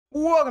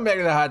Welcome back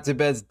to the Hot Tip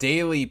Bets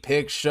Daily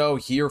Pick Show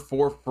here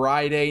for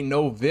Friday,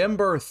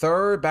 November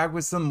 3rd. Back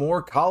with some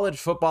more college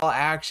football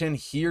action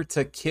here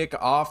to kick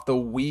off the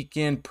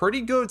weekend. Pretty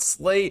good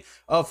slate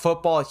of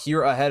football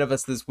here ahead of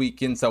us this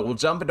weekend. So we'll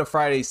jump into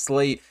Friday's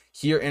slate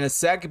here in a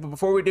second. But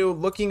before we do,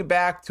 looking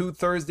back to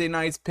Thursday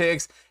night's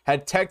picks,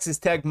 had Texas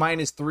Tech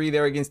 -3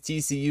 there against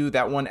TCU.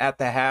 That one at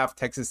the half.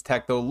 Texas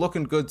Tech, though,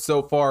 looking good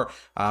so far.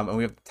 And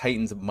we have the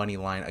Titans money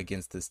line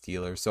against the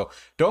Steelers. So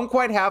don't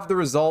quite have the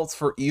results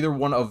for either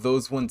one of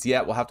those ones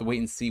yet. We'll have to wait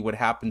and see what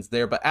happens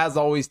there. But as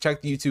always,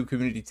 check the YouTube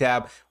community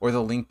tab or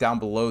the link down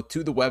below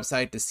to the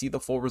website to see the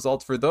full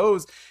results for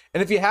those.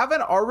 And if you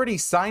haven't already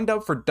signed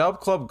up for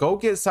Dub Club, go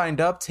get signed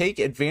up. Take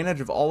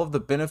advantage of all of the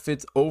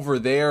benefits over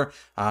there.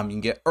 You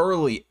can get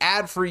early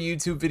ad-free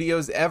YouTube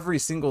videos every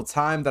single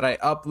time that I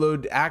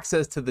upload,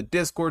 access to the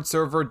Discord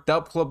server,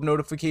 Dub Club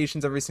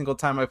notifications every single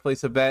time I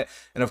place a bet,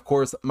 and of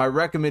course my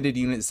recommended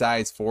unit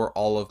size for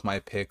all of my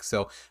picks.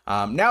 So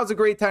now's a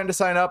great time to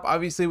sign up.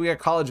 Obviously we got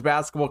college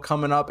basketball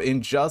coming up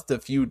in just a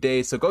few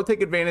days, so go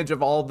take advantage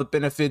of all of the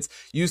benefits.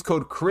 Use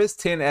code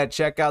Chris10 at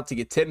checkout to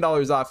get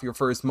 $10 off your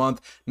first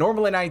month.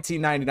 Normally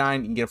 $19.99,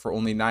 you can get it for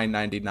only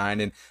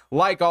 $9.99. And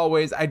like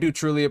always, I do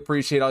truly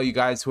appreciate all you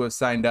guys who have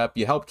signed up.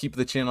 You help keep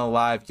the channel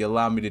alive. You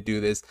allow me to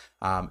do this,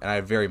 and I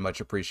very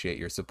much appreciate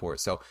your support.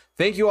 So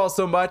thank you all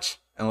so much,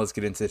 and let's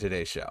get into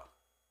today's show.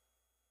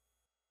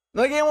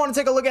 The game I want to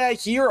take a look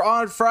at here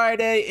on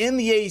Friday in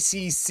the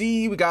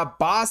ACC, we got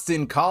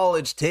Boston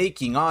College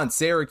taking on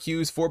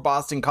Syracuse. For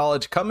Boston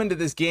College, come into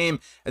this game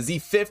as the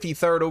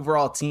 53rd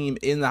overall team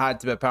in the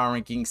Hot Tip Bet Power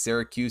Rankings.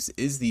 Syracuse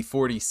is the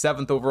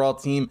 47th overall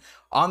team.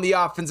 On the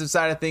offensive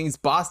side of things,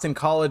 Boston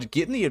College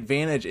getting the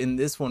advantage in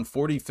this one,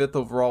 45th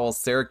overall,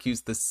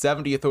 Syracuse the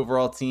 70th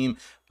overall team,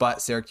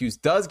 but Syracuse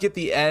does get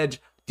the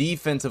edge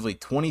defensively,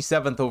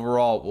 27th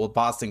overall, with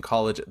Boston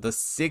College the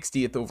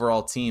 60th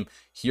overall team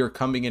here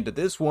coming into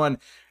this one.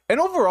 And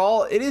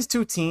overall, it is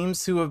two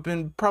teams who have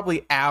been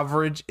probably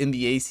average in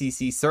the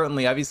ACC.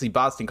 Certainly, obviously,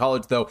 Boston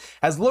College, though,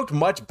 has looked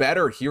much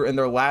better here in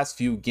their last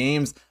few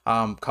games.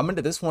 Coming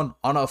to this one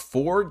on a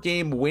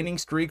 4-game winning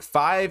streak,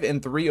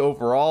 5-3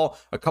 overall,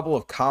 a couple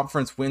of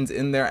conference wins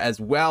in there as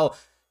well.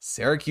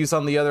 Syracuse,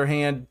 on the other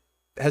hand,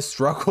 has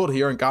struggled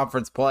here in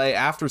conference play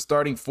after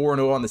starting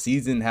 4-0 on the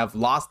season, have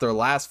lost their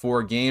last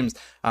 4 games.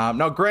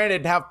 Now,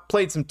 granted, have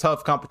played some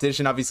tough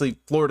competition, obviously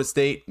Florida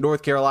State,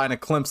 North Carolina,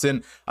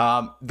 Clemson,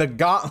 the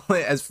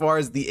gauntlet as far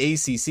as the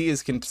ACC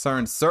is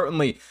concerned,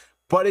 certainly.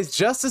 But it's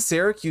just a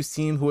Syracuse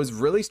team who has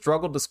really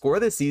struggled to score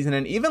this season.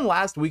 And even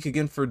last week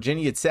against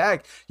Virginia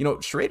Tech,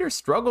 Schrader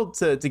struggled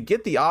to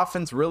get the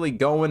offense really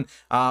going,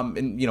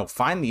 and,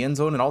 find the end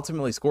zone and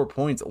ultimately score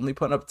points, only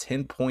putting up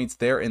 10 points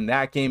there in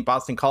that game.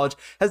 Boston College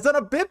has done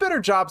a bit better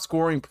job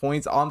scoring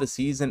points on the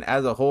season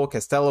as a whole.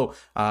 Costello,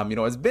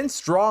 has been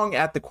strong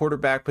at the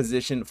quarterback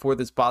position for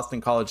this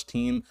Boston College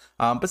team,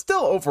 but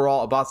still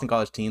overall a Boston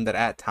College team that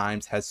at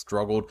times has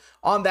struggled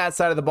on that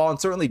side of the ball, and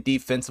certainly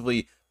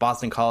defensively,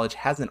 Boston College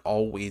hasn't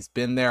always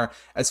been there.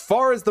 As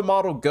far as the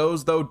model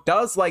goes, though,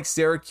 does like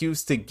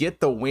Syracuse to get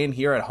the win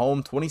here at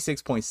home.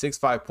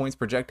 26.65 points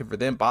projected for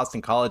them.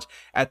 Boston College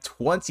at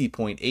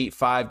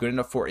 20.85, good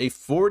enough for a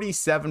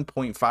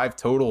 47.5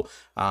 total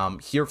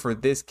here for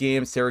this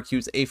game.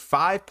 Syracuse a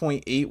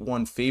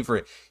 5.81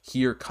 favorite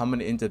here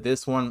coming into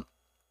this one.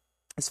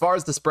 As far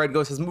as the spread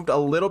goes, has moved a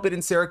little bit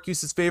in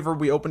Syracuse's favor.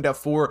 We opened at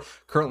 4,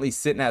 currently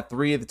sitting at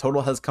 3. The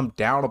total has come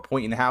down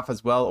 1.5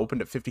 as well,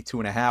 opened at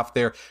 52.5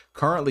 there,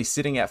 currently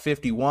sitting at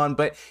 51.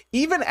 But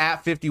even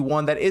at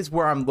 51, that is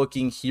where I'm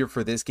looking here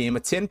for this game.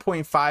 A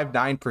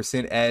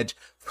 10.59% edge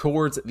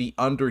towards the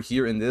under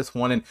here in this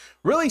one. And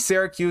really,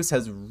 Syracuse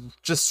has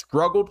just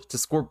struggled to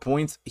score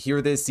points here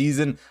this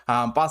season.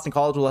 Boston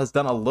College has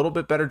done a little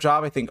bit better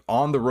job, I think,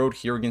 on the road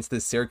here against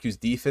this Syracuse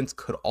defense.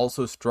 Could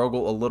also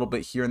struggle a little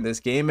bit here in this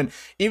game. And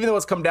even though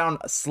it's come down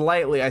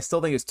slightly, I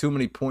still think it's too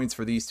many points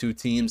for these two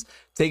teams.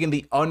 Taking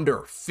the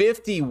under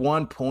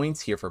 51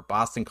 points here for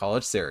Boston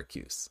College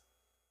Syracuse.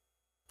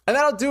 And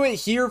that'll do it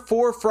here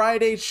for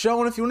Friday's show.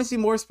 And if you want to see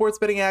more sports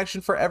betting action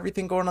for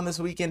everything going on this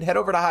weekend, head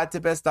over to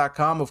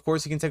hottipbets.com. Of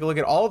course, you can take a look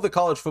at all of the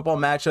college football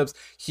matchups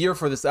here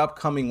for this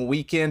upcoming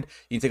weekend.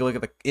 You can take a look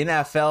at the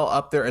NFL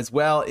up there as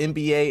well,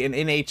 NBA and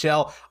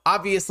NHL.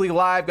 Obviously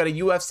live, got a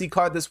UFC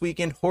card this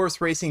weekend,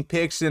 horse racing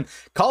picks, and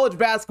college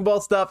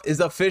basketball stuff is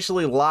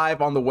officially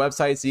live on the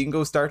website. So you can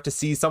go start to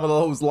see some of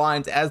those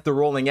lines as they're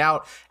rolling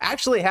out.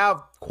 Actually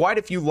have quite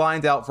a few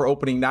lines out for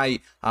opening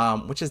night,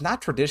 which is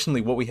not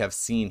traditionally what we have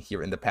seen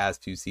here in the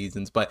past few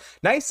seasons, but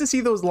nice to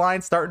see those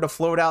lines starting to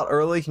float out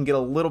early. You can get a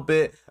little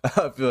bit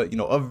of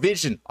a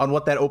vision on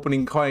what that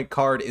opening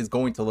card is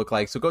going to look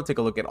like. So go take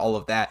a look at all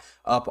of that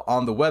up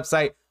on the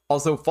website.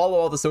 Also, follow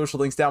all the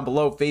social links down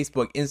below: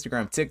 Facebook,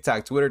 Instagram,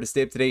 TikTok, Twitter, to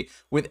stay up to date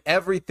with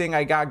everything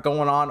I got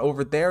going on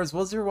over there, as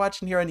well as if you're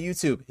watching here on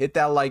YouTube. Hit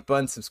that like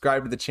button,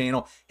 subscribe to the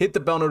channel, hit the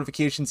bell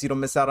notification so you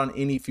don't miss out on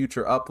any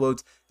future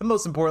uploads, and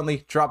most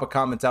importantly, drop a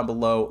comment down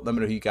below. Let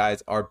me know who you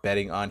guys are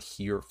betting on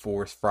here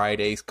for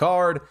Friday's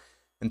card.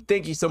 And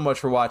thank you so much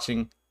for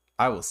watching.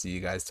 I will see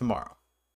you guys tomorrow.